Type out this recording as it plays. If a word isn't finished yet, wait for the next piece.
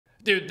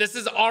Dude, this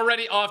is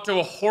already off to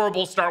a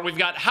horrible start. We've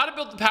got how to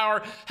build the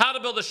power, how to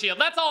build a shield.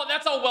 That's all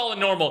well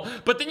and normal.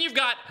 But then you've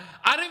got,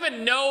 I don't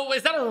even know,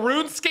 is that a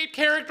RuneScape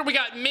character? We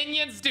got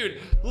minions, dude.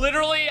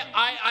 Literally,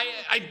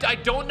 I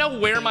don't know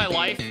where my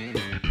life.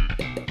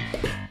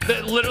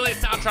 Literally a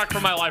soundtrack for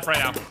my life right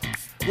now.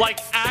 Like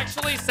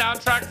actually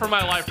soundtrack for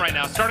my life right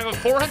now. Starting with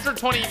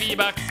 420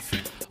 V-Bucks.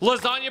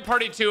 Lasagna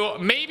Party 2,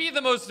 maybe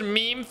the most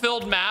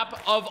meme-filled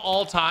map of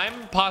all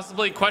time,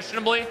 possibly,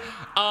 questionably.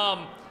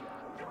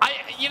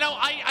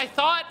 I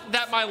thought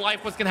that my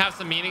life was gonna have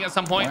some meaning at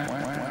some point.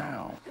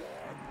 Wow.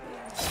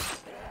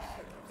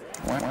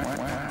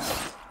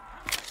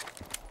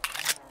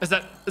 Is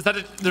that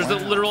there's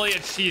literally a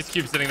cheese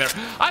cube sitting there.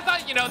 I thought,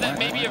 that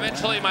maybe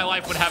eventually my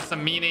life would have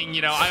some meaning.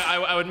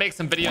 I would make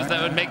some videos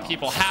that would make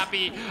people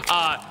happy,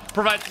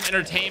 provide some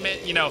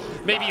entertainment,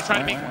 maybe try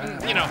to make,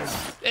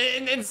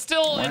 and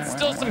still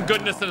some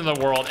goodness into the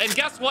world. And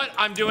guess what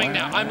I'm doing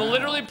now? I'm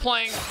literally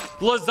playing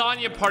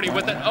Lasagna Party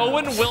with an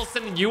Owen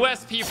Wilson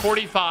USP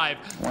 45,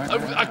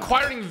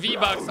 acquiring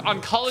V-Bucks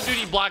on Call of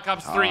Duty Black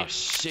Ops 3. Oh,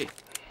 shit.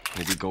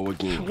 Here we go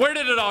again. Where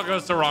did it all go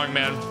so wrong,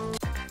 man?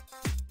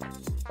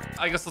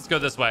 I guess let's go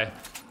this way.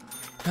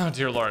 Oh,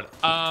 dear Lord.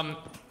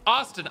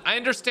 Austin, I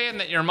understand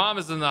that your mom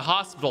is in the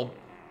hospital,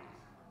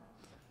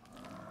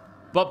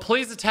 but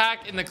please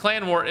attack in the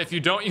clan war. If you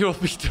don't, you will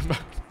be demoted.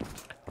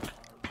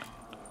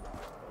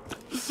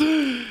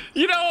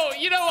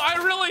 I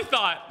really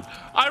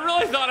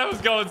thought I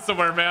was going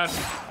somewhere, man.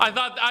 I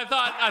thought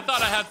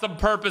I had some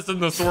purpose in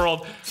this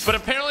world, but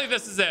apparently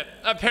this is it.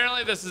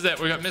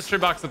 We got mystery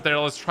box up there.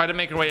 Let's try to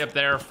make our way up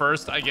there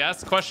first, I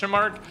guess, question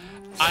mark.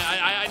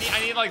 I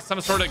need like some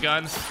sort of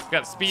gun. We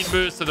got speed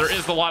boost, so there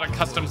is a lot of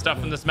custom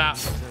stuff in this map.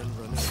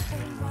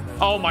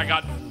 Oh my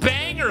god,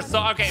 banger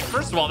song. Okay,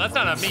 first of all, that's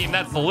not a meme,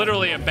 that's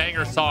literally a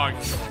banger song,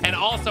 and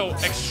also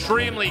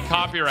extremely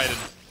copyrighted,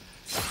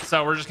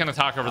 so we're just gonna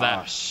talk over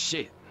that. Oh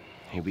shit,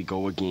 here we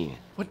go again.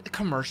 What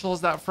commercial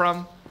is that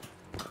from?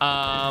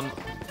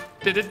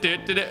 Did it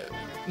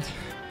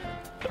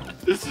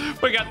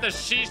we got the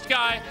sheesh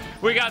guy,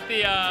 we got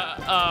the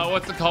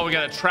what's it called, we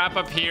got a trap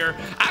up here.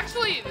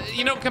 Actually,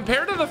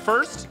 compared to the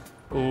first,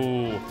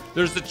 ooh,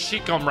 there's the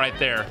Cheekum right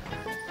there.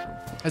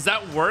 Is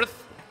that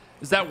worth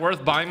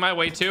buying my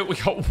way to? We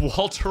got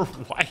Walter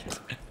White.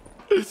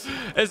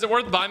 Is it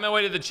worth buying my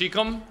way to the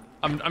Cheekum?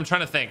 I'm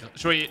trying to think.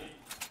 Should we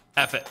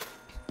F it?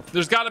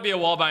 There's got to be a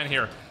wall behind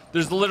here.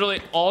 There's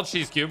literally all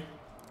cheese cube.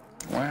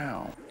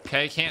 Wow.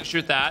 Okay, can't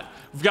shoot that.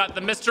 We've got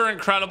the Mr.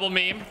 Incredible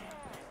meme.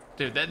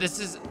 Dude, this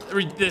is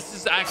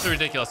actually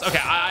ridiculous. Okay,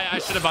 I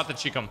should have bought the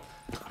Cheekum.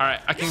 All right,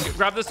 I can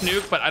grab this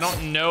nuke, but I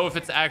don't know if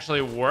it's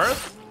actually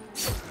worth.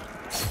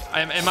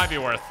 It might be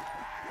worth.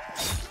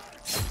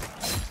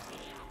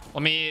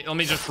 Let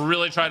me just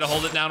really try to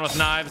hold it down with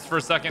knives for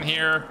a second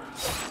here.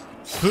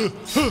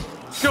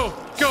 Go.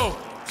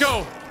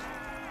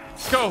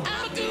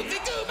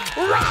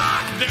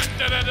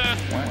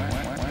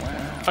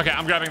 Okay,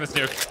 I'm grabbing this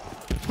nuke.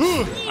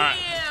 All right,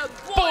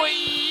 boy.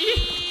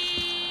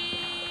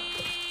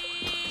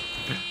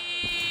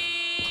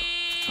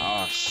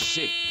 Oh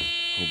shit,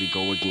 here we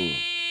go again.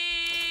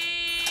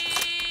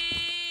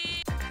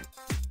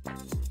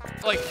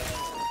 Like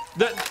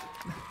that.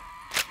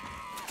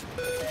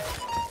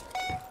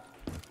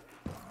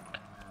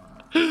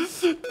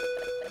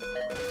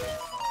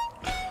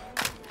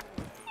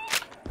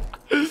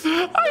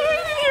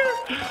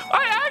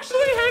 I actually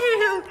hate it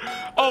here.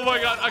 Oh my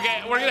god.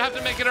 Okay, we're gonna have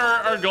to make it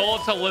our goal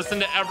to listen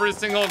to every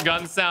single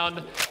gun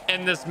sound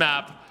in this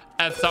map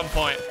at some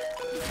point.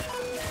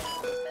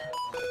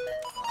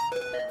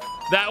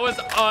 That was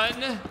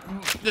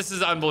this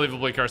is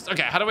unbelievably cursed.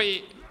 Okay, how do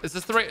we, is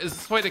this the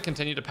way to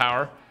continue to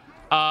power?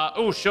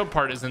 Oh, shield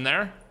part is in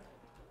there.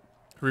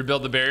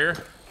 Rebuild the barrier.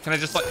 Can I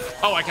just like,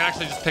 oh, I can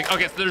actually just pick,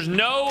 okay, so there's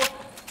no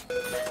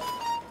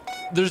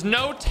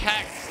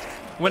text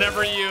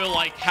whenever you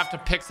like have to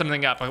pick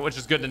something up, which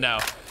is good to know.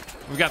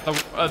 We've got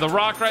the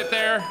rock right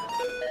there.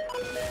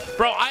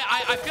 Bro,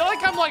 I feel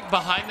like I'm like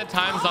behind the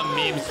times on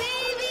memes.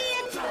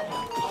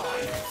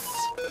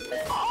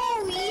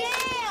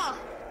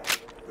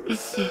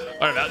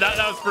 All right, that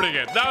was pretty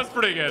good. That was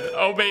pretty good.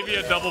 Oh, maybe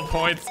a double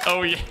points.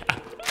 Oh yeah.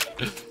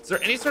 Is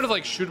there any sort of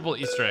like shootable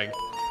Easter egg?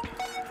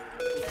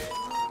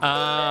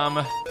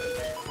 Wow.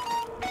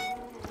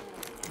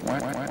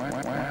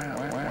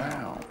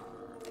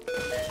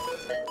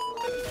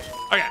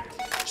 Okay,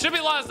 should be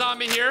a lot of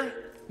zombie here.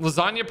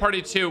 Lasagna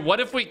Party 2. What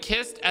if we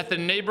kissed at the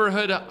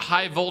neighborhood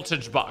high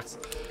voltage box?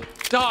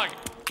 Dog,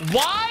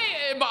 why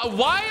am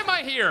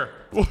I here?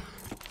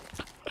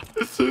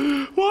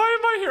 Why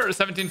am I here?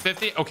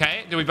 1750.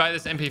 Okay, do we buy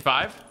this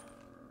MP5?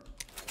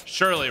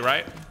 Surely,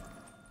 right?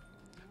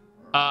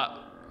 5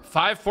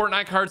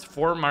 Fortnite cards,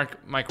 4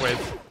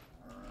 microwaves.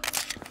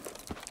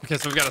 Okay,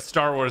 so we've got a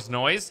Star Wars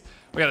noise.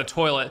 We got a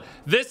toilet.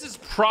 This is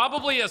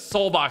probably a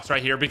soul box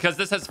right here because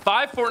this has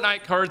 5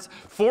 Fortnite cards,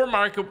 4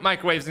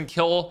 microwaves, and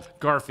kill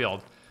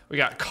Garfield. We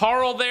got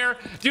Carl there.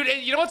 Dude,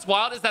 you know what's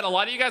wild is that a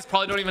lot of you guys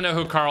probably don't even know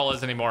who Carl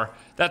is anymore.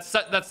 That's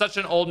such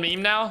an old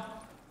meme now.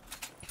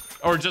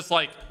 Or just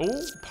like,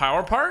 oh,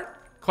 power part?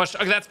 Question.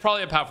 Okay, that's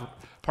probably a power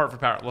part for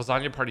power.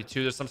 Lasagna Party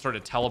 2. There's some sort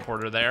of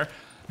teleporter there.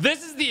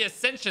 This is the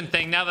Ascension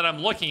thing now that I'm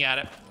looking at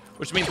it,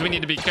 which means we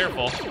need to be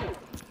careful.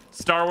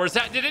 Star Wars.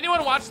 Did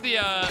anyone watch the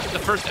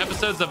first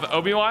episodes of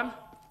Obi-Wan?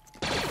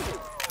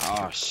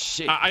 Oh,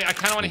 shit. I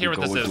kind of want to hear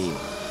what this is.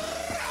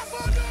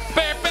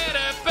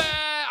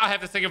 I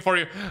have to sing it for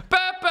you.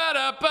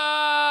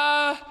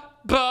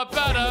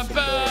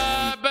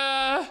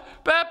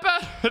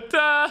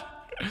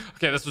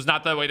 Okay, this was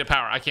not the way to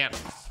power. I can't.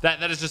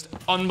 That is just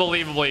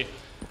unbelievably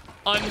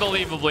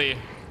copyrighted.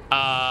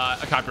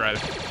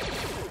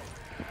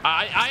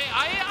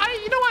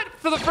 You know what?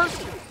 For the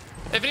first,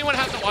 if anyone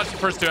hasn't watched the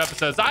first 2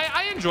 episodes,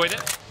 I enjoyed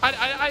it.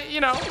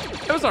 You know,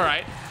 it was all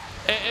right.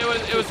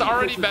 It was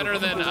already better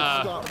than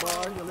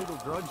illegal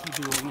drugs you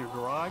do in your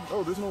garage.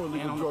 Oh, there's no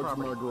illegal drugs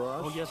in my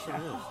garage. Oh, yes, there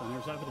is, and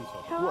there's evidence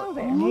of it. Hello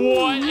there.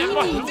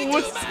 what?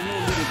 What's no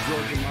illegal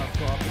drugs in my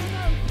property?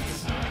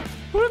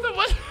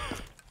 What?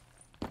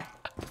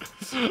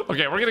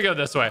 Okay, we're gonna go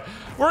this way.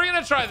 We're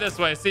gonna try this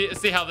way.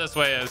 See how this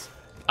way is.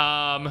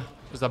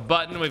 There's a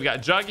button. We've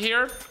got Jug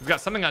here. We've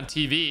got something on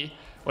TV.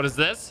 What is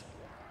this?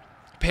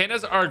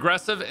 Pandas are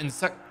aggressive and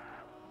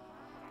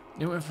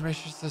new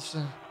information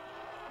session.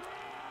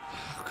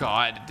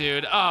 God,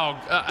 dude. Oh,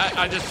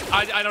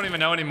 I don't even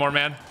know anymore,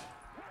 man.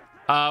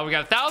 We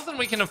got 1,000.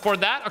 We can afford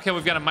that. Okay,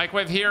 we've got a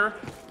microwave here.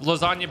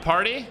 Lasagna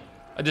Party.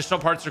 Additional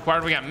parts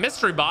required. We got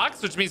mystery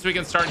box, which means we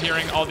can start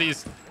hearing all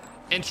these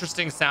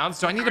interesting sounds.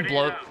 Do I need to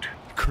blow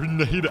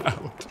grenade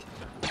out?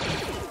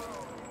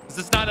 Is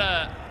this not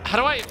a... How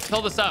do I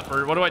fill this up,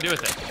 or what do I do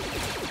with it?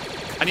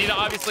 I need to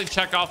obviously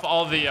check off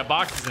all the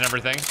boxes and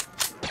everything.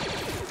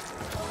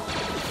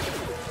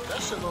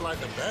 That should look like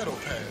the battle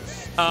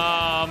pass.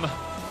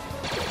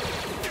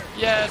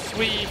 Yes,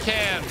 we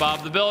can.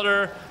 Bob the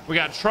Builder. We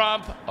got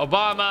Trump,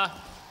 Obama,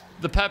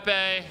 the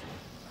Pepe.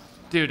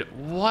 Dude,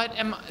 what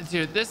am I...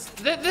 Dude, this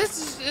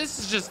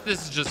is just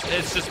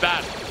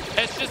bad.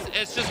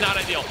 It's just not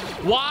ideal.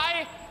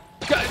 Why?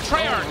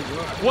 Treyarch,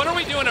 what are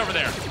we doing over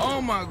there?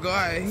 Oh my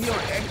God.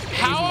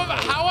 How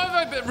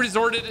have I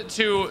resorted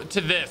to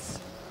this?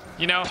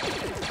 You know?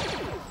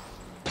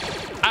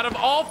 Out of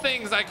all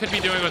things I could be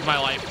doing with my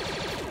life,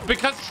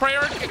 because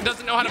Treyarch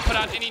doesn't know how to put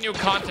out any new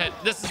content,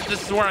 this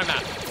is where I'm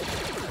at.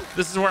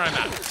 This is where I'm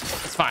at.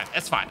 It's fine.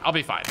 It's fine. I'll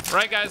be fine.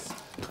 Right, guys?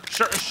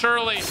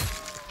 Surely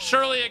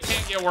it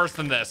can't get worse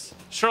than this.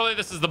 Surely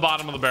this is the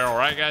bottom of the barrel,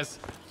 right, guys?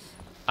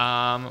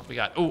 We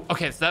got... Oh,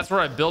 okay, so that's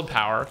where I build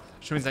power,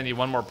 which means I need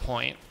 1 more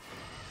point.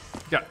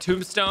 We got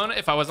Tombstone.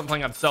 If I wasn't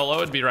playing on solo,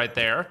 it'd be right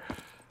there.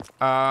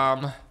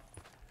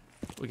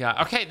 We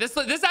got... Okay,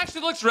 this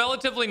actually looks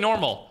relatively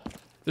normal.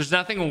 There's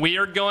nothing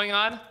weird going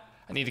on.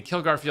 I need to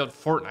kill Garfield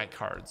Fortnite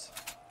cards.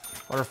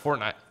 What are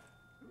Fortnite?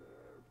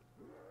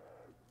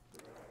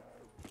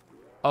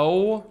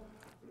 Oh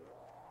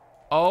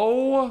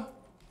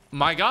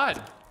my God.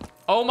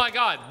 Oh my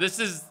God. This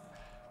is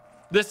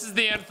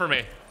the end for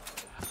me.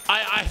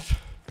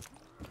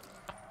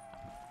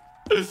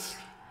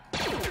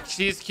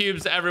 Cheese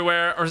cubes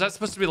everywhere. Or is that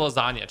supposed to be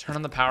lasagna? Turn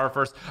on the power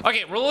first.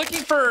 Okay, we're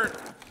looking for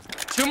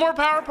 2 more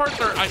power parts,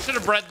 or I should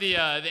have read the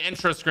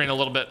intro screen a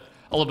little bit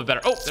better.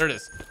 Oh, there it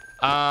is.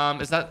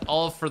 Is that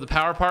all for the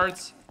power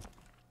parts?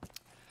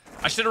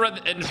 I should have read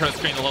the intro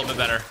screen a little bit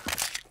better.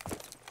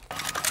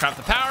 Craft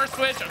the power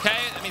switch. Okay,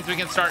 that means we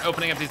can start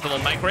opening up these little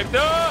microwave.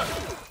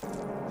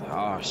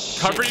 Oh,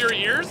 shit. Cover your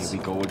ears. Here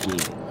we go again.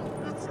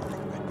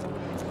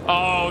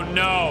 Oh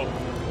no.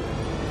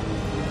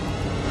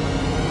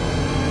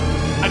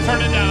 I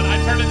turned it down.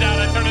 I turned it down.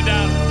 I turned it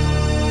down.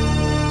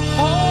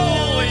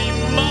 Holy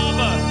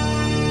mama.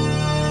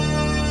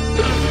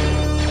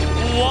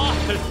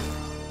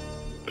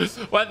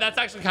 What? Well, that's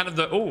actually kind of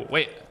the... Oh,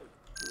 wait.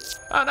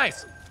 Oh,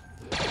 nice.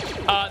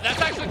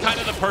 That's actually kind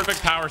of the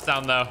perfect power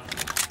sound, though.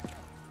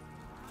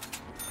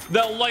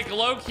 The, like,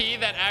 low-key,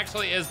 that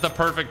actually is the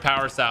perfect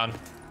power sound.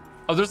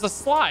 Oh, there's a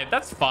slide.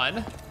 That's fun.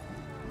 And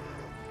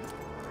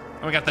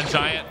we got the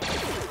giant...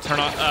 Turn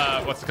on...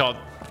 what's it called?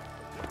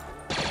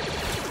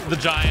 The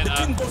giant...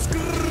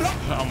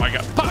 oh, my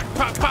God. Pop,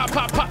 pop, pop,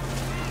 pop, pop.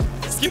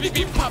 Skippy,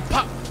 beep, pop,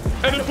 pop.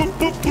 And a boom,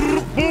 boom,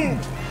 boom, boom.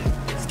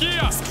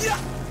 Skia. Skia.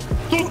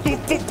 Boom, boom,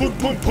 boom, boom,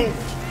 boom, boom.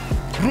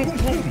 Boom,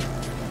 boom.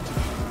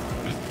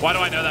 Why do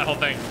I know that whole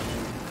thing?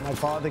 My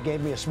father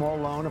gave me a small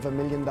loan of $1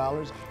 million.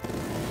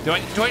 Do I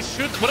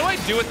shoot? What do I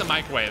do with the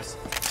microwaves?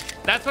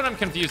 That's what I'm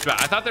confused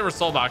about. I thought they were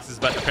soul boxes,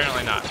 but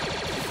apparently not.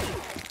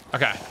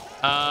 Okay.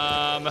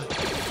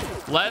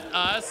 Let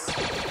us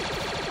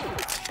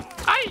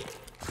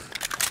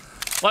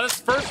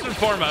first and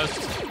foremost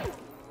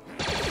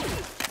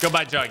go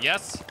buy Jug.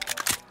 Yes,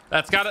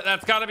 that's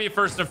gotta be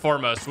first and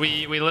foremost.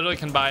 We literally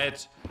can buy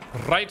it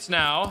right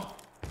now.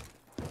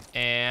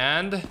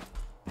 And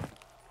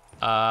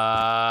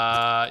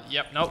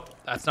yep, nope,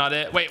 that's not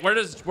it. Wait,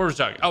 where's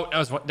Jug? Oh, that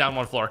was down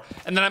 1 floor.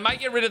 And then I might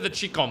get rid of the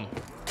Chicom.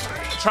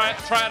 Try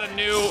out a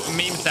new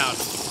meme sound.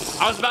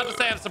 I was about to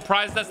say I'm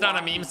surprised that's not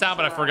a meme sound,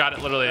 but I forgot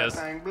it literally is.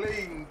 All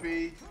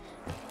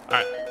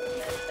right,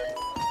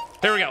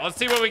 here we go. Let's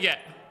see what we get.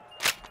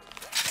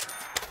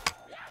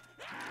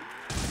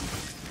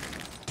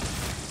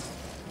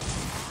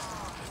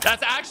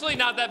 That's actually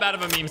not that bad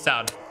of a meme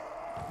sound.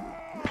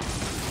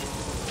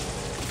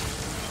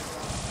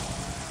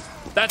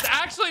 That's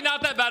actually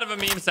not that bad of a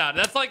meme sound.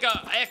 That's like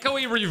a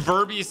echoey,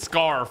 reverby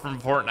Scar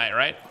from Fortnite,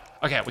 right?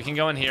 Okay, we can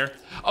go in here.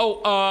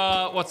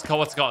 Oh, what's it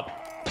called?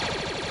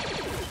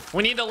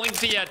 We need to link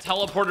the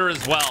teleporter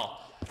as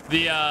well.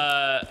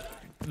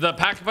 The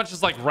pack-a-punch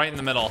is like right in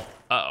the middle.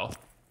 Uh-oh.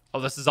 Oh,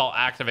 this is all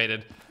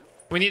activated.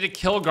 We need to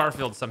kill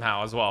Garfield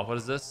somehow as well. What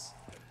is this?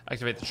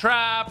 Activate the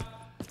trap.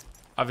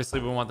 Obviously,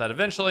 we want that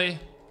eventually.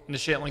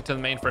 Initiate link to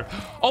the mainframe.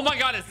 Oh my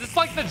god, is this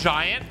like the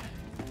giant?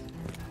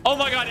 Oh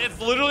my god, it's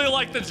literally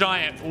like the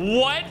giant.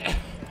 What?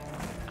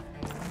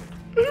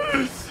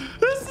 This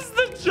is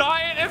the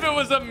giant if it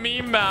was a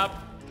meme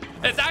map.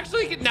 It's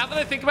actually, now that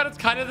I think about it, it's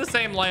kind of the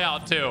same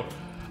layout too.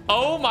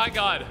 Oh my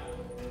god.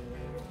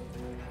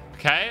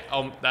 Okay.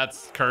 Oh,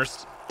 that's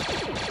cursed. Okay.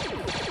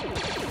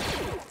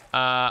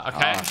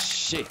 Oh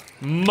shit.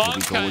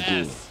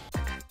 Monka-S.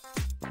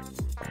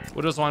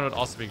 Widow's Wine would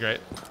also be great.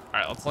 All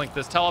right, let's link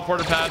this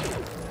teleporter pad.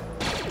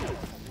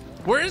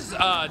 Where's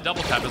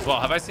double tap as well?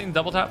 Have I seen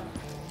double tap?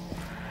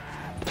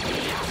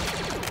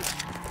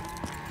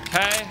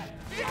 Okay.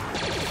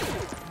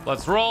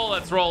 Let's roll,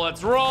 let's roll,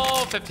 let's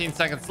roll. 15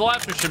 seconds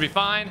left. We should be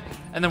fine.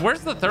 And then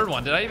where's the third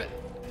one?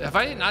 Have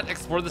I not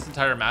explored this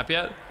entire map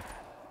yet?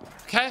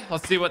 Okay,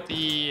 let's see what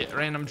the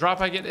random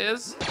drop I get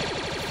is.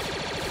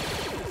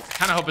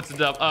 Kind of hope it's a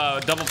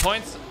double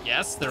points.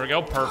 Yes, there we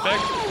go. Perfect.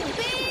 Oh,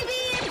 baby.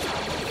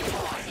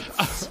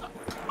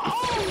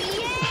 Oh,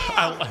 yeah.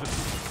 I love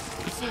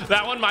it.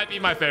 That one might be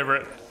my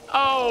favorite.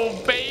 Oh,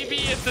 baby,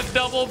 it's a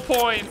double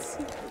points.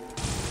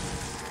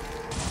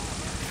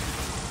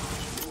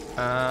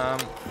 Go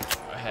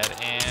ahead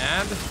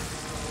and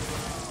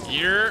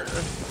here.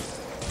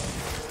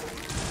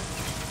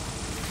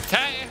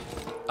 Okay.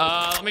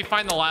 Let me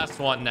find the last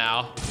one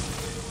now.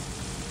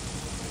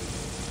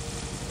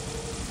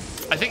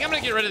 I think I'm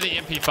gonna get rid of the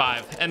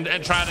MP5 and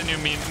try out a new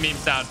meme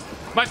sound.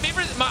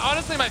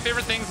 Honestly, my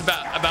favorite things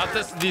about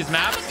these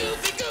maps.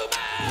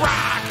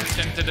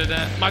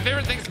 My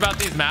favorite things about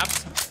these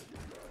maps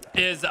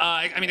is,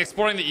 I mean,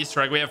 exploring the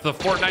Easter egg. We have the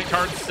Fortnite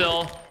cards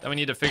still that we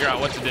need to figure out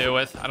what to do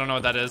with. I don't know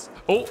what that is.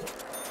 Oh.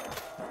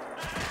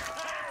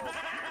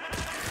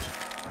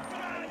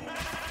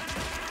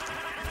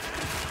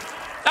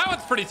 That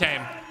one's pretty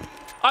tame.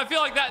 I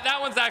feel like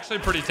that one's actually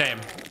pretty tame.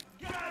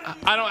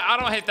 I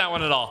don't hate that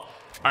one at all.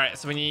 All right,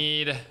 so we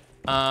need,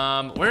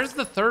 where's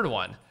the third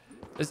one?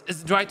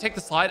 Do I take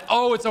the slide?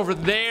 Oh, it's over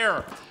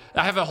there.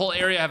 I have a whole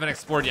area I haven't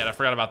explored yet. I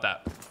forgot about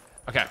that.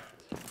 Okay,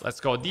 let's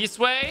go this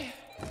way.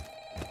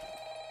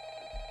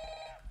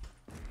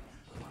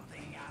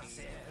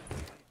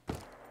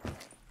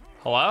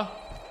 Hello?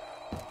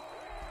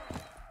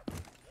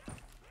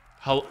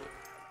 Hello?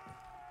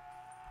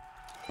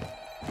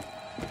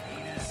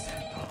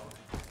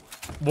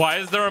 Why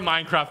is there a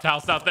Minecraft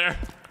house out there?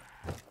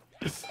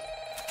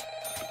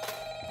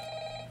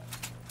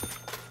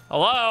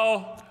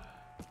 Hello?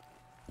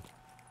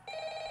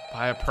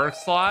 Buy a perk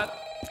slot?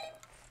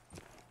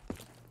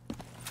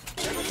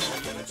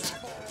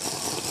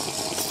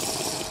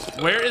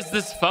 Where is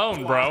this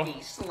phone, bro?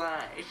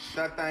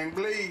 That thing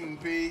bleeding,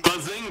 P.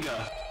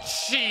 Bazinga.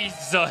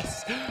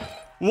 Jesus.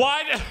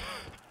 What?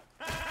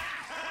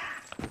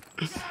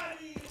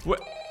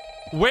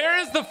 Where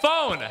is the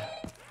phone?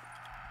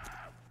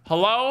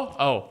 Hello?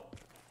 Oh.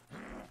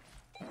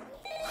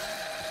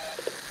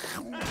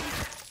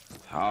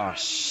 Oh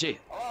shit.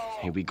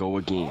 Here we go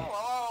again.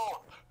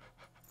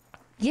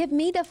 Give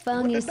me the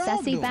phone, you What the dog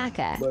sussy doing?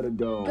 backa.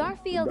 Dog.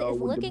 Garfield Dog is with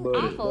the looking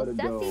butter, awful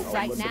butter sussy dog.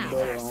 right With the now.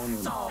 butter on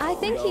him. I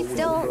think he Dog with the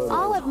stole butter.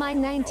 all of my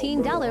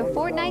 $19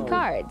 Fortnite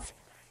cards.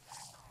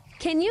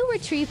 Can you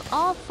retrieve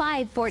all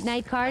 5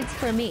 Fortnite cards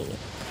for me?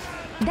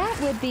 That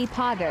would be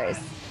poggers.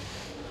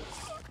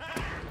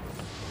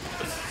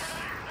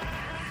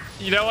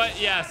 You know what?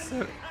 Yes.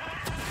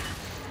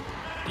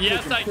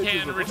 Yes, I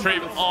can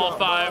retrieve all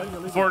 5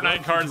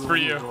 Fortnite cards for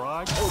you.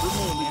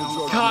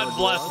 God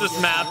bless this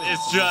map.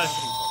 It's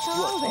just... No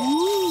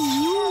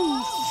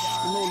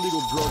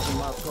legal drugs in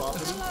my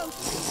property.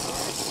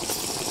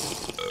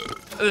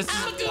 This is...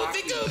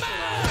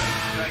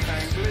 That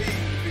thing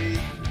bleeding, P.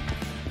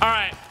 All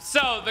right.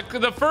 So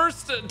the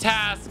first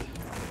task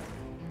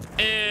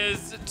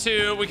is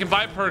to... We can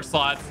buy perk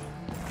slots.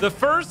 The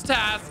first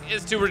task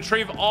is to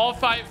retrieve all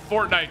 5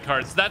 Fortnite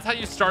cards. That's how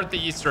you start the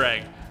Easter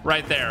egg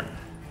right there.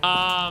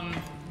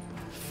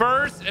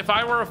 First, if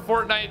I was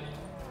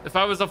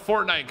a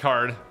Fortnite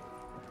card,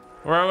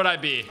 where would I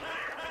be?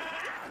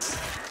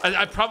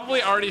 I've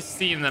probably already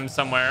seen them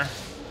somewhere.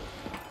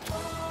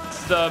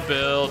 The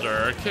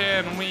Builder,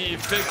 can we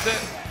fix it?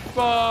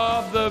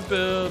 Bob the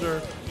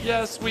Builder,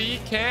 yes we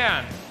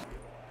can.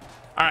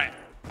 All right,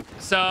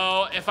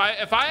 so if I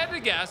had to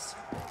guess,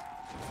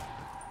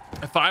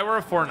 if I were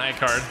a Fortnite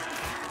card,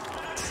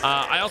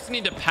 I also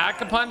need to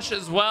pack a punch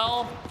as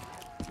well.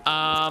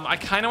 I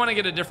kind of want to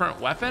get a different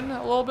weapon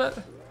a little bit.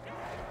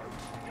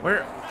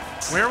 Where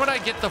would I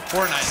get the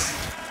Fortnite?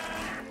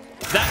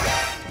 That...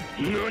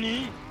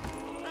 Nani?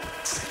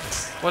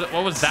 What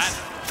was that?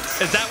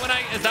 Is that when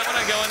I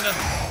go into?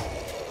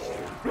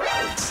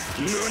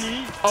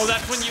 Oh,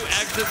 that's when you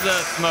exit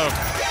the smoke.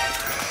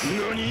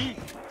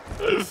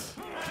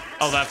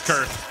 Oh, that's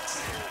cursed.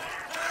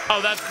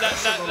 Oh, that's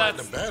like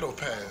the battle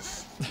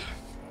pass.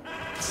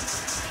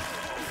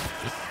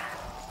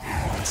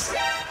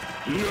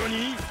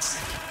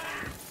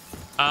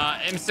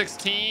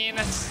 M16.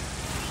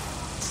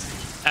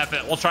 F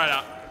it. We'll try it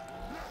out.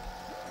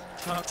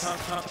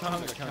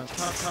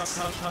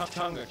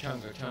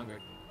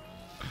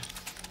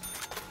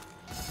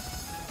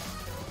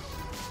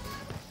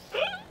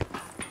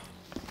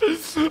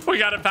 We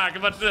gotta pack a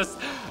bunch of this.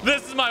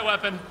 This is my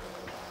weapon.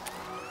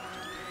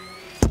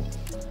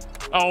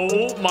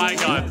 Oh my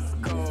god.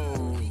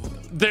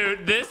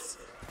 Dude, this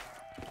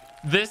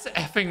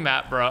effing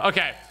map, bro.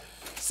 Okay.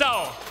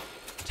 So,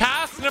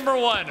 task number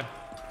 1.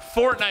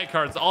 Fortnite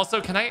cards.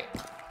 Also, can I...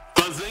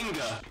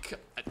 Bazinga.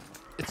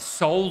 It's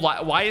so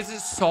loud. Why is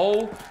it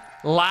so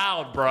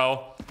loud,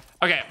 bro?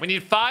 Okay, we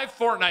need 5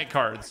 Fortnite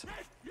cards.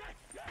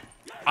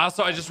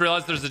 Also, I just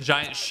realized there's a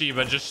giant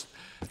Shiba, just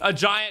a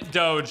giant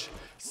Doge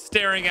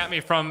staring at me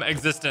from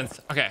existence.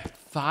 Okay,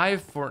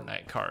 5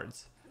 Fortnite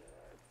cards.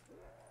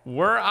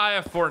 Were I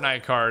a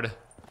Fortnite card,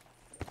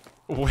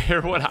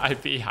 where would I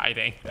be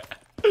hiding?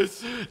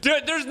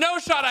 Dude, there's no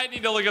shot I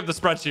need to look up the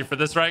spreadsheet for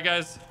this, right,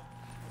 guys?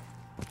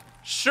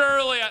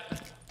 Surely I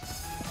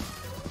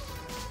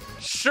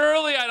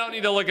don't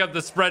need to look up the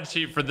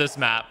spreadsheet for this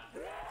map.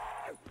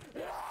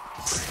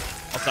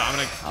 Also, I'm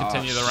gonna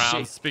continue the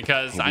rounds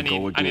because I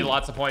need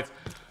lots of points.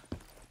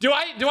 Do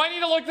I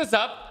need to look this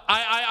up?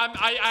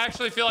 I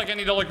actually feel like I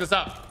need to look this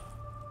up.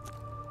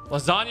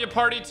 Lasagna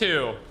Party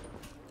 2.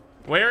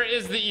 Where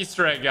is the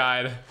Easter egg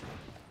guide?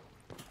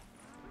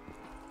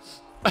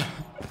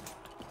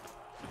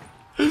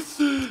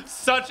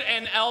 Such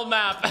an L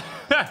map.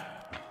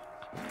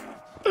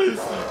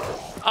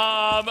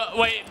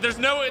 Wait, there's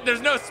no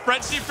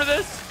spreadsheet for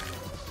this?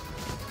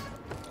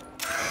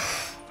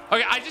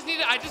 Okay, I just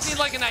need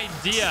like an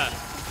idea.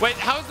 Wait,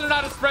 how is there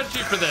not a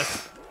spreadsheet for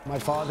this? My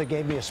father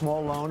gave me a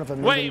small loan of $1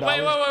 million.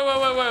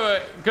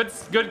 Wait.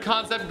 Good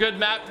concept, good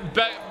map.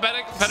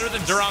 Better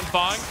than Durand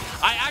Fong.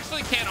 I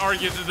actually can't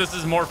argue that this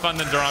is more fun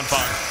than Durand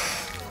Fong.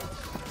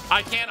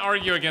 I can't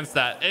argue against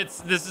that.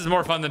 This is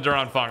more fun than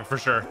Durand Fong for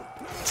sure.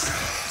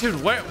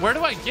 Dude, where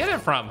do I get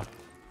it from?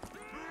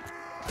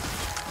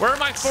 Where are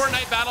my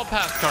Fortnite Battle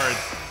Pass cards?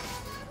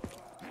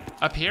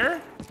 Up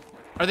here?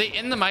 Are they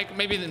in the mic?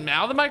 Maybe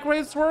now the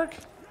microwaves work?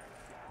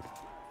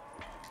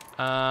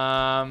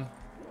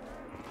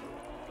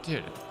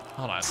 Dude,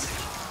 hold on.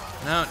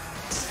 No.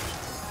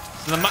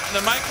 So the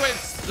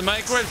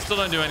microwaves still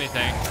don't do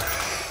anything.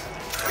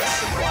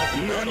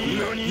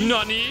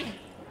 Nani?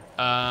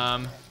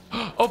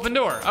 Open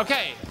door.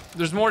 Okay.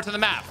 There's more to the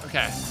map.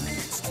 Okay.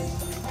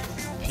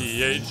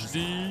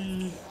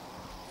 PhD.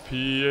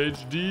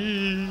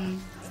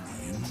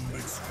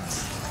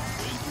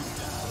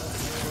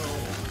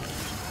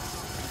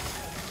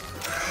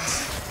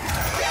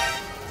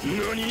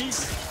 Nani?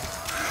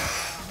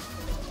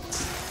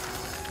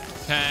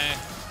 Okay.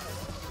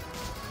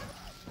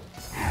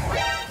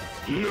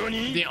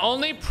 The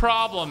only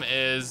problem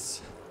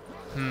is...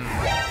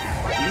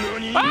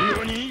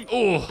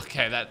 Oh,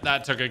 okay,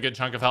 that took a good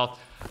chunk of health.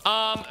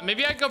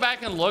 Maybe I go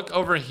back and look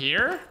over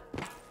here.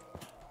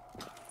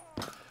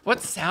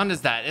 What sound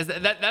is that?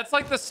 That's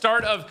like the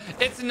start of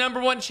it's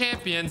 #1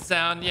 champion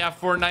sound. Yeah,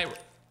 Fortnite.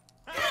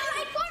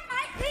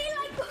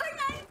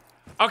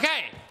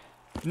 Okay,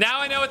 now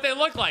I know what they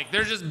look like.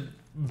 They're just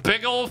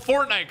big old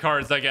Fortnite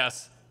cards, I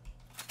guess.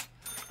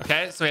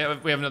 Okay, so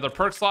we have another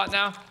perk slot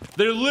now.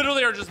 They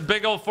literally are just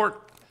big old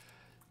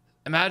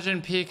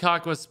Imagine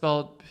peacock was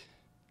spelled.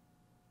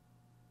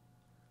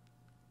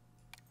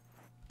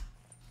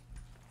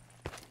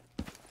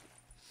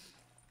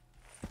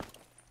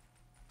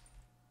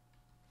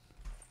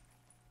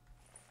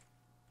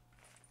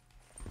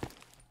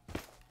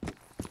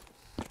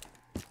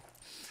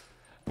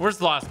 Where's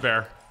the last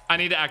bear? I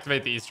need to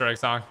activate the Easter egg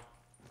song.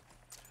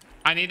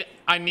 I need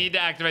to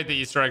activate the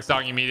Easter egg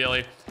song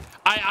immediately.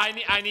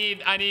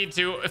 I need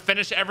to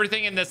finish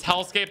everything in this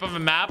hellscape of a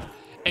map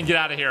and get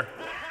out of here.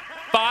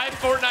 5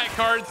 Fortnite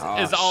cards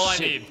is all I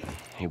need.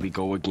 Here we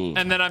go again.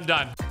 And then I'm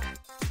done.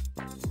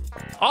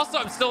 Also,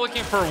 I'm still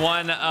looking for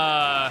one.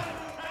 I'm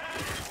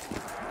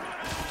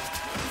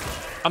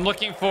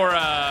looking for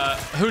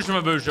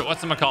Hoojamaboosha.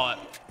 Whatchamacallit?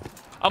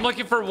 I'm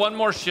looking for one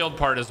more shield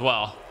part as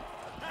well.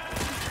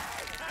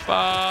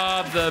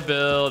 Bob the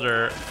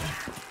Builder.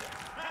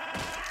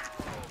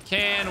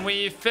 Can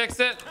we fix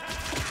it?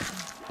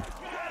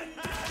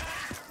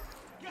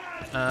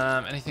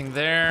 Anything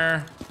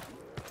there?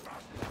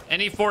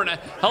 Any Fortnite?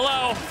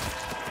 Hello.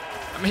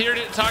 I'm here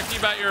to talk to you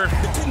about your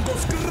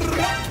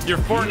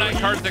Fortnite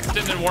cards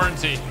extended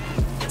warranty.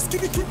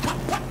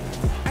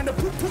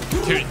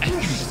 Dude,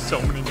 so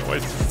many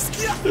noises.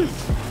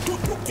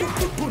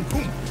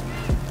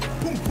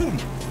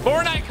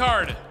 Fortnite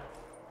card.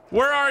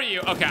 Where are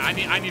you? Okay,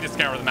 I need to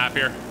scour the map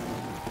here.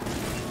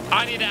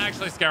 I need to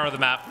actually scour the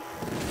map.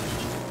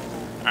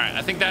 All right,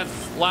 I think that's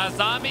last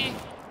zombie.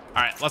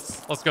 All right,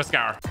 let's go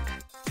scour.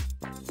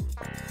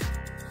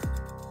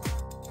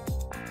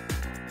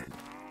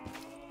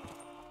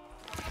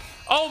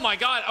 Oh my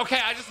God. Okay,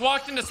 I just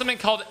walked into something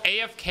called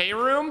AFK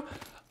room.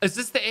 Is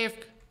this the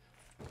AFK?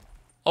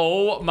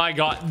 Oh my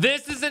God.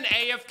 This is an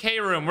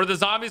AFK room where the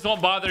zombies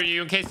won't bother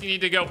you in case you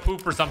need to go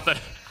poop or something.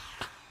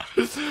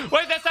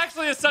 Wait, that's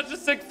actually such a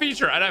sick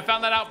feature. And I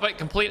found that out by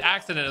complete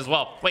accident as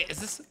well. Wait, is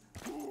this...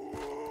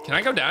 Can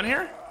I go down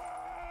here?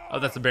 Oh,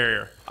 that's a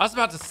barrier. I was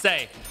about to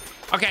say.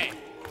 Okay.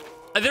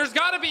 There's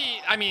got to be...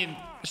 I mean,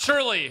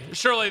 surely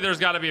there's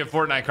got to be a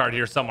Fortnite card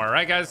here somewhere.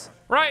 Right, guys?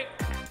 Right.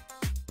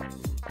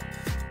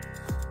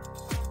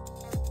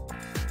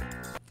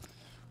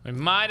 We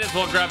might as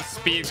well grab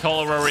speed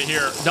cola while we're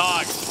here.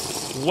 Dog,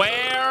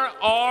 where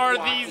are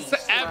these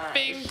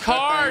effing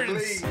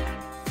cards?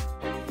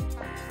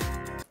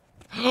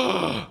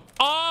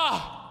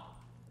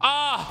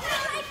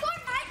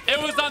 It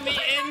was on the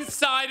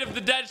inside of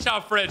the dead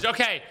shop fridge.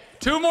 Okay,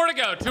 two more to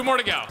go.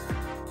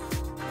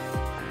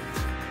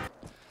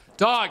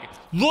 Dog,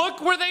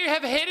 look where they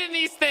have hidden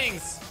these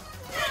things.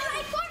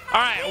 All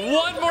right,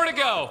 one more to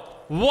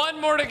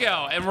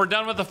go, and we're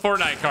done with the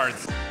Fortnite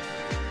cards.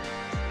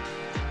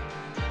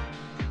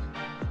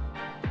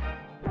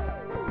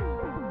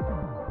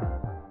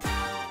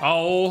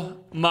 Oh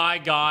my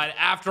God.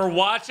 After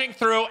watching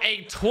through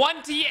a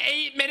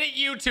 28-minute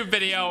YouTube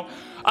video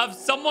of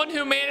someone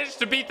who managed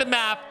to beat the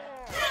map,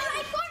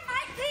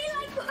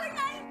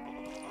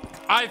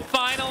 I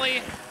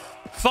finally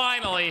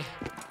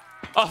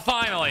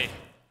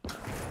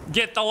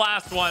get the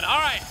last one. All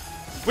right.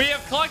 We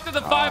have collected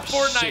the 5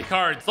 Fortnite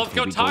cards. Let's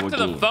go talk to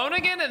the phone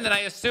again, and then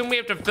I assume we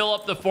have to fill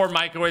up the 4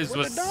 microwaves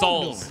with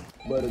souls.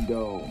 Butter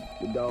dog.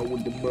 The dog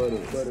with the butter.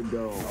 Butter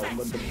dog. I'll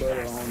put the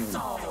butter on him.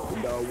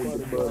 The dog with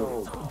the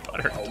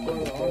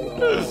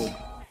butter.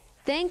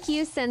 Thank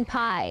you,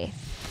 Senpai.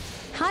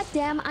 Hot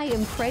damn, I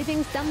am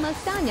craving some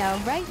lasagna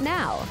right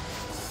now.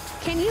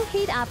 Can you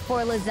heat up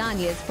 4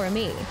 lasagnas for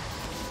me?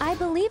 I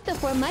believe the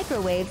 4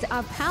 microwaves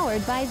are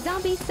powered by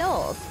zombie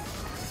souls.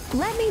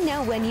 Let me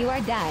know when you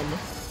are done.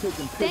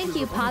 Thank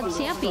you, Pog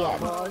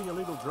Champion.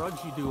 Illegal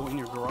drugs you do in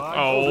your garage.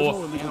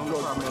 Oh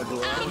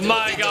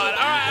my God.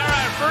 All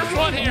right. First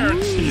one here.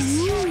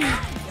 Jeez.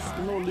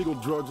 No illegal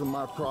drugs in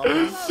my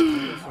property.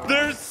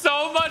 There's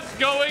so much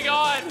going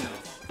on.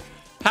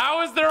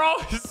 How is there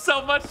always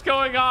so much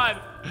going on?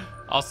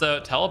 Also,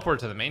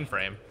 teleport to the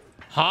mainframe.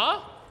 Huh?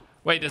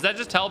 Wait, does that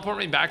just teleport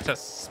me back to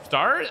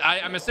start?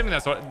 I'm assuming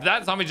that's what...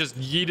 That zombie just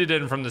yeeted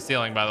in from the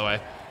ceiling, by the way.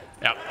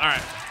 Yeah, all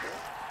right.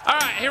 All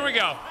right, here we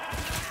go.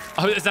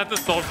 Oh, is that the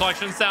soul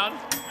collection sound?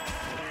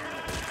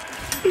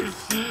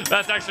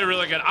 That's actually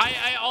really good.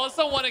 I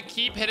also want to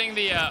keep hitting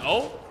the...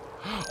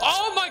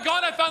 Oh my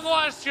God, I found the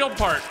last shield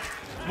part.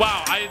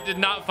 Wow, I did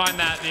not find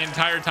that the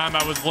entire time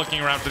I was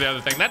looking around for the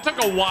other thing. That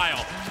took a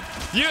while.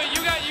 You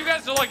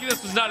guys are lucky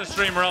this was not a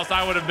stream, or else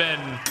I would have been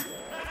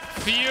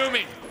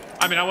fuming.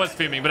 I mean, I was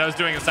fuming, but I was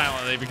doing it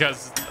silently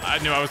because I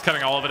knew I was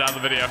cutting all of it out of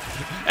the video.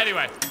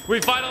 Anyway,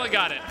 we finally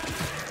got it.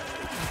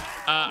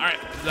 All right,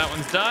 that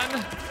one's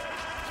done.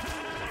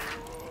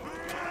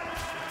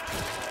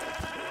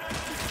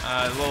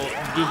 Little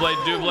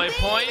double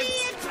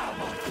points.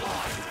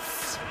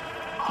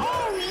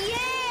 Oh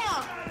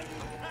yeah!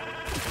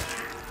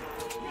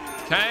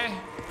 Okay,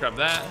 grab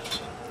that.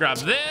 Grab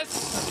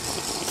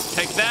this.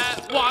 Take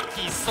that.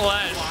 Walkie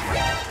slash.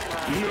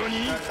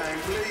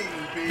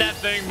 That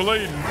thing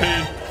bleeding, P.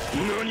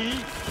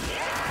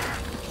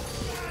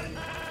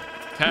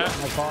 Okay.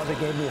 My father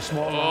gave me a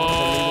small loan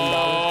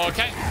of $1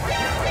 million. Okay.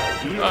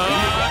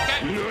 Okay.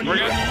 We're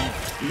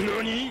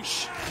good.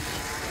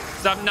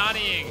 Stop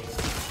noddying.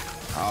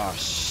 Oh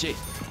shit.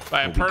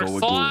 By a perk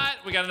slot.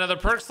 We got another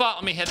perk slot.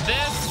 Let me hit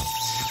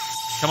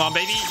this. Come on,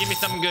 baby. Give me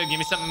something good. Give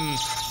me something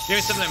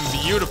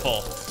beautiful.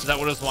 Is that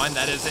what it was? Wine?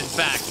 That is, in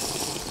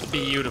fact,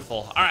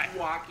 beautiful. All right.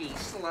 Walkie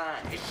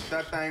slash.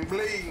 That thing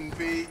bleeding,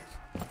 B.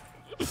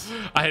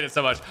 I hate it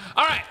so much.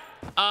 All right.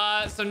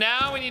 So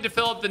now we need to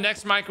fill up the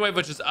next microwave,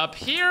 which is up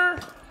here.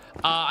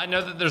 I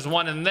know that there's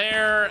one in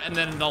there, and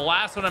then the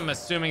last one I'm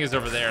assuming is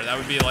over there. That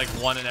would be like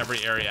one in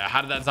every area. How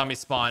did that zombie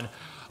spawn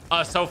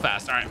so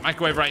fast? All right,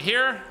 microwave right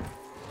here.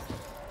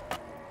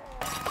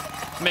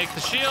 Make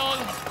the shield.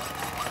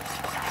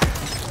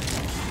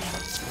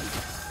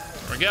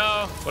 There we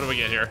go. What do we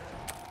get here?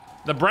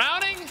 The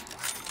Browning?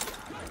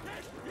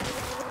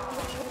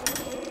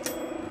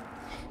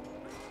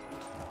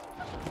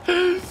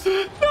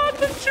 Not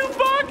the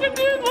Chewbacca,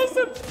 dude.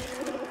 Listen.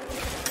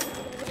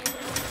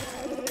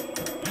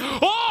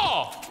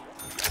 Oh!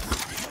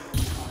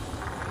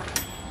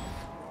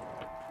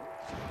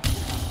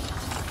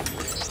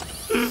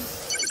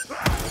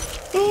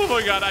 Oh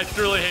my God, I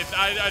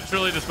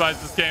truly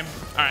despise this game.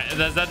 All right,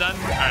 is that done?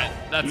 All right,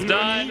 that's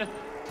done.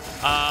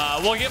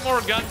 We'll get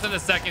more guns in a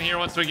second here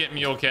once we get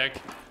Mule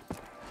Kick.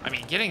 I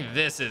mean, getting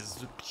this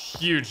is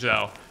huge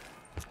though.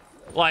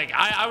 Like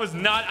I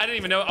didn't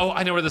even know. Oh,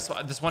 I know where this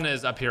one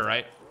is, up here,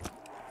 right?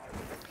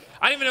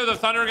 I didn't even know the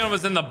Thunder Gun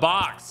was in the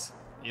box.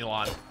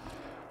 Elon.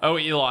 Oh,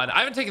 Elon. I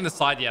haven't taken the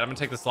slide yet. I'm gonna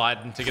take the slide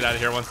and take it out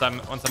of here once I'm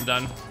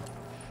done.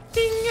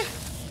 Ding.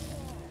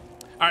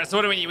 All right, so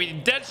what do we need? We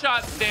need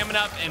Deadshot, Stamina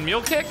Up, and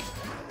Mule Kick.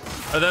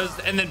 Are those,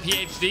 and then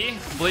PhD?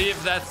 I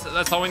believe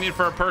that's all we need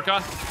for a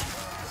Perka.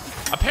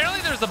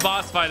 Apparently there's a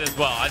boss fight as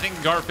well. I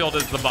think Garfield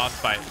is the boss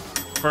fight.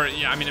 For,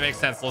 yeah, I mean, it makes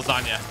sense.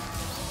 Lasagna.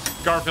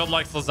 Garfield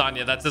likes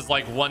lasagna. That's his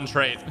like one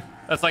trait.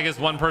 That's like his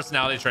one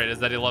personality trait is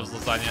that he loves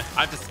lasagna.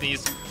 I have to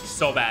sneeze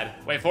so bad.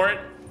 Wait for it.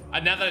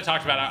 Now that I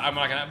talked about it, I'm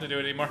not gonna have to do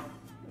it anymore.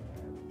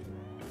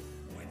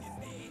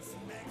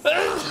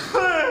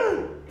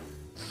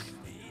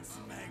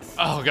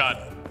 Oh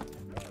God.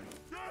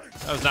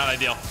 That was not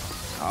ideal.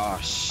 Oh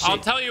shit. I'll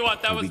tell you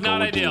what, that was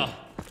not ideal. All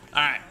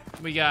right,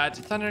 we got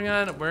Thunder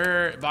Gun.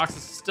 Where box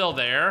is still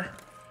there.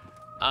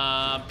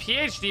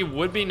 PhD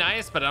would be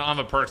nice, but I don't have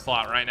a perk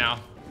slot right now.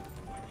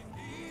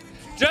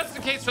 Just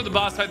in case for the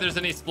boss fight, there's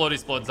any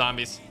explode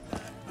zombies.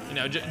 You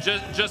know,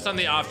 just on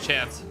the off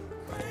chance.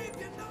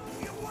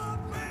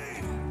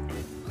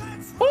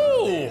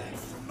 Ooh.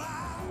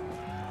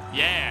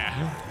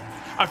 Yeah.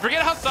 I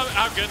forget how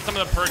good some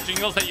of the perk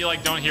jingles that you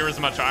like don't hear as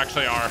much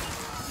actually are.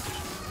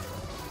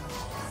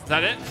 Is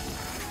that it?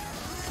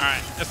 All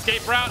right,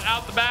 escape route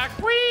out the back.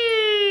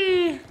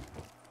 Whee!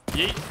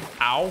 Yeet.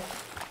 Ow.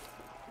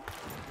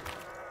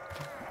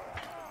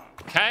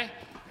 Okay.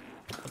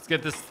 Let's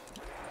get this.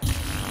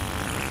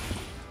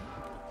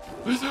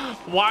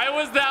 Why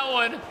was that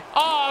one?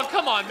 Oh,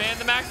 come on, man.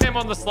 The max ammo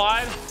on the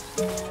slide.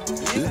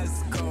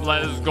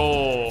 Let's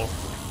go.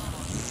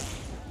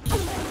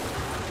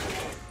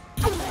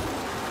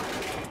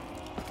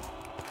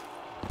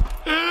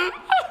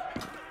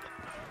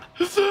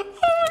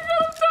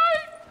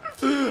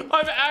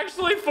 I'm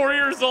actually 4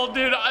 years old,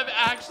 dude. I'm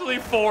actually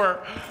 4.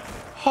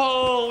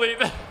 Holy.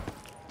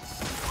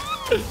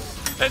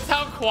 That's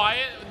how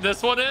quiet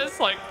this one is.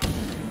 Like,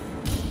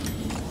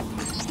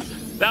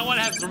 that one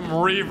has some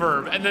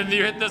reverb. And then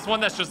you hit this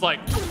one that's just like.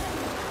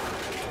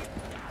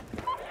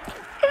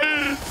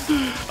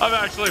 I'm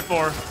actually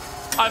 4.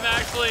 I'm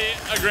actually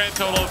a grand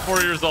total of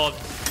 4 years old.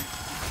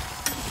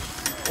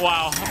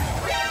 Wow.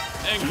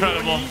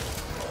 Incredible.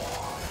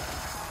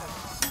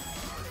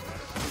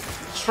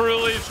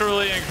 Truly,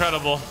 truly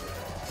incredible.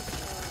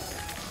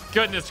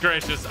 Goodness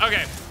gracious.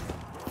 Okay.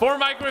 4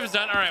 microwaves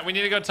done. All right, we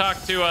need to go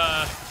talk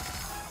to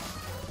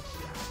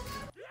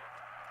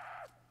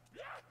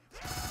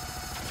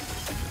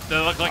did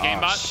it look like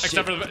aimbot?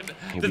 Except for the,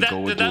 did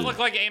that look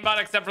like aimbot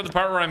except for the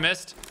part where I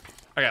missed?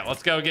 Okay,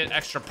 let's go get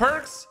extra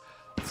perks.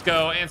 Let's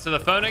go answer the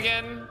phone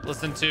again.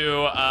 Listen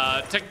to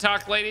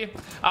TikTok lady.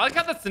 I like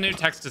how that's the new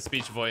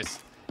text-to-speech voice.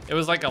 It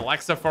was like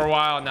Alexa for a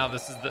while, and now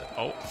this is the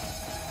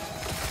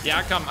yeah,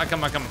 I come.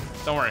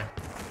 Don't worry.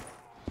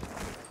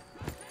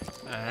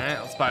 All right,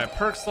 let's buy a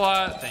perk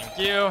slot. Thank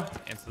you.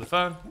 Answer the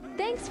phone.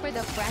 Thanks for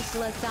the fresh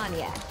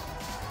lasagna.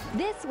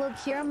 This will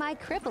cure my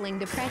crippling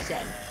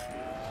depression.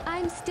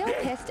 I'm still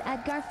pissed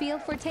at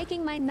Garfield for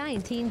taking my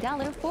 $19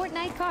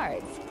 Fortnite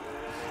cards.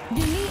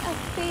 Do me a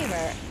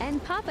favor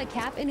and pop a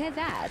cap in his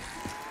ass.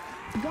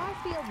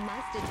 Garfield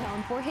must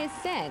atone for his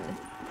sin.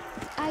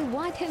 I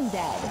want him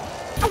dead.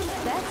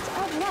 Best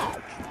of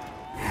luck.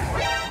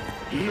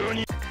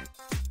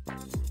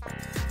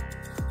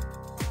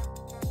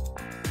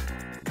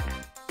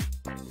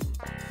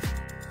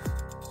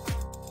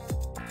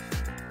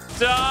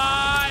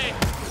 Die!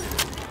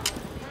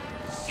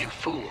 You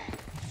fool.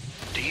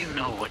 Do you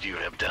know what you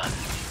have done?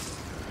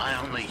 I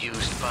only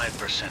used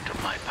 5%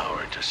 of my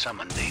power to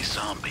summon these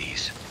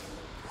zombies.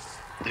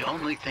 The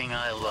only thing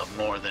I love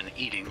more than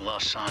eating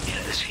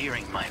lasagna is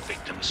hearing my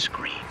victims'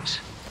 screams.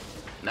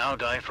 Now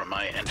die for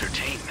my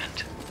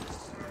entertainment.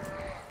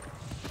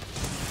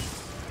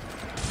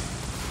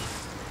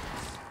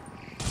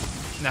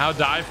 Now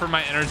die for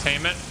my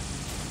entertainment.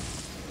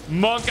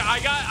 Monk,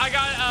 I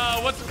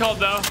got what's it called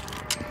though?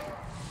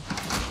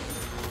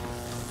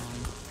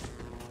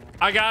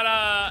 I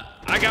got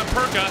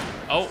Perka.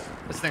 Oh,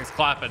 this thing's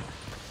clapping.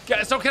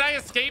 So can I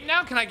escape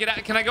now? Can I get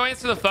out? Can I go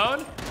answer the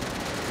phone?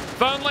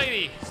 Phone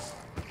lady.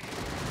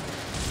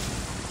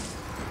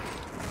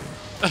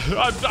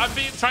 I'm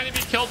trying to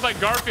be killed by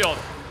Garfield.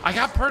 I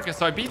got Perka,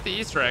 so I beat the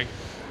Easter egg.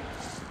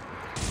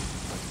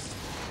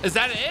 Is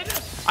that it?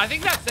 I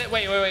think that's it.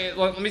 Wait.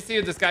 Let me see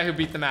this guy who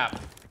beat the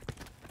map.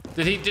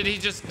 Did he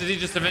just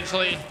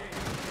eventually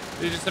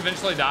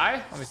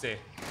die? Let me see.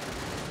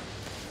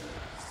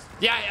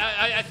 Yeah,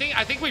 I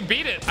think we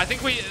beat it. I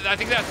think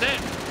that's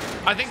it.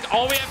 I think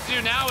all we have to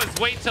do now is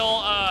wait till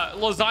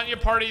Lasagna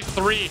Party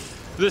 3,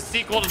 the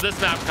sequel to this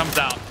map, comes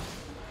out.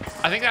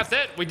 I think that's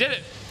it. We did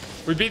it.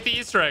 We beat the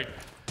Easter egg.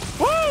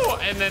 Woo!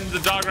 And then the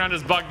dog round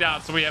is bugged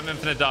out, so we have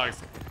infinite dogs.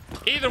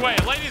 Either way,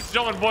 ladies and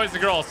gentlemen, boys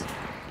and girls,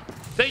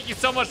 thank you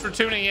so much for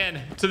tuning in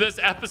to this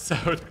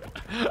episode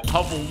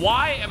of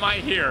Why Am I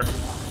Here?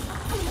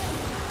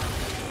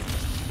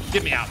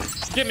 Get me out.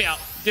 Get me out.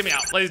 Get me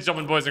out. Ladies and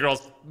gentlemen, boys and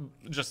girls,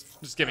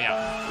 just get me out.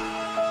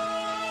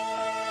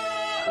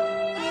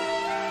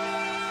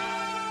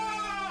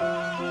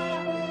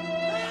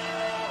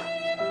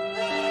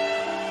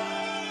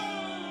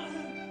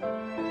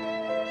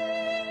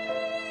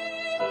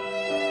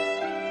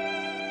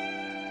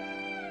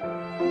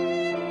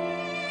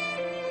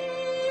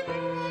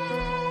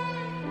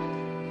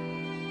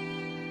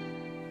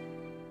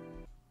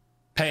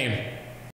 Pain.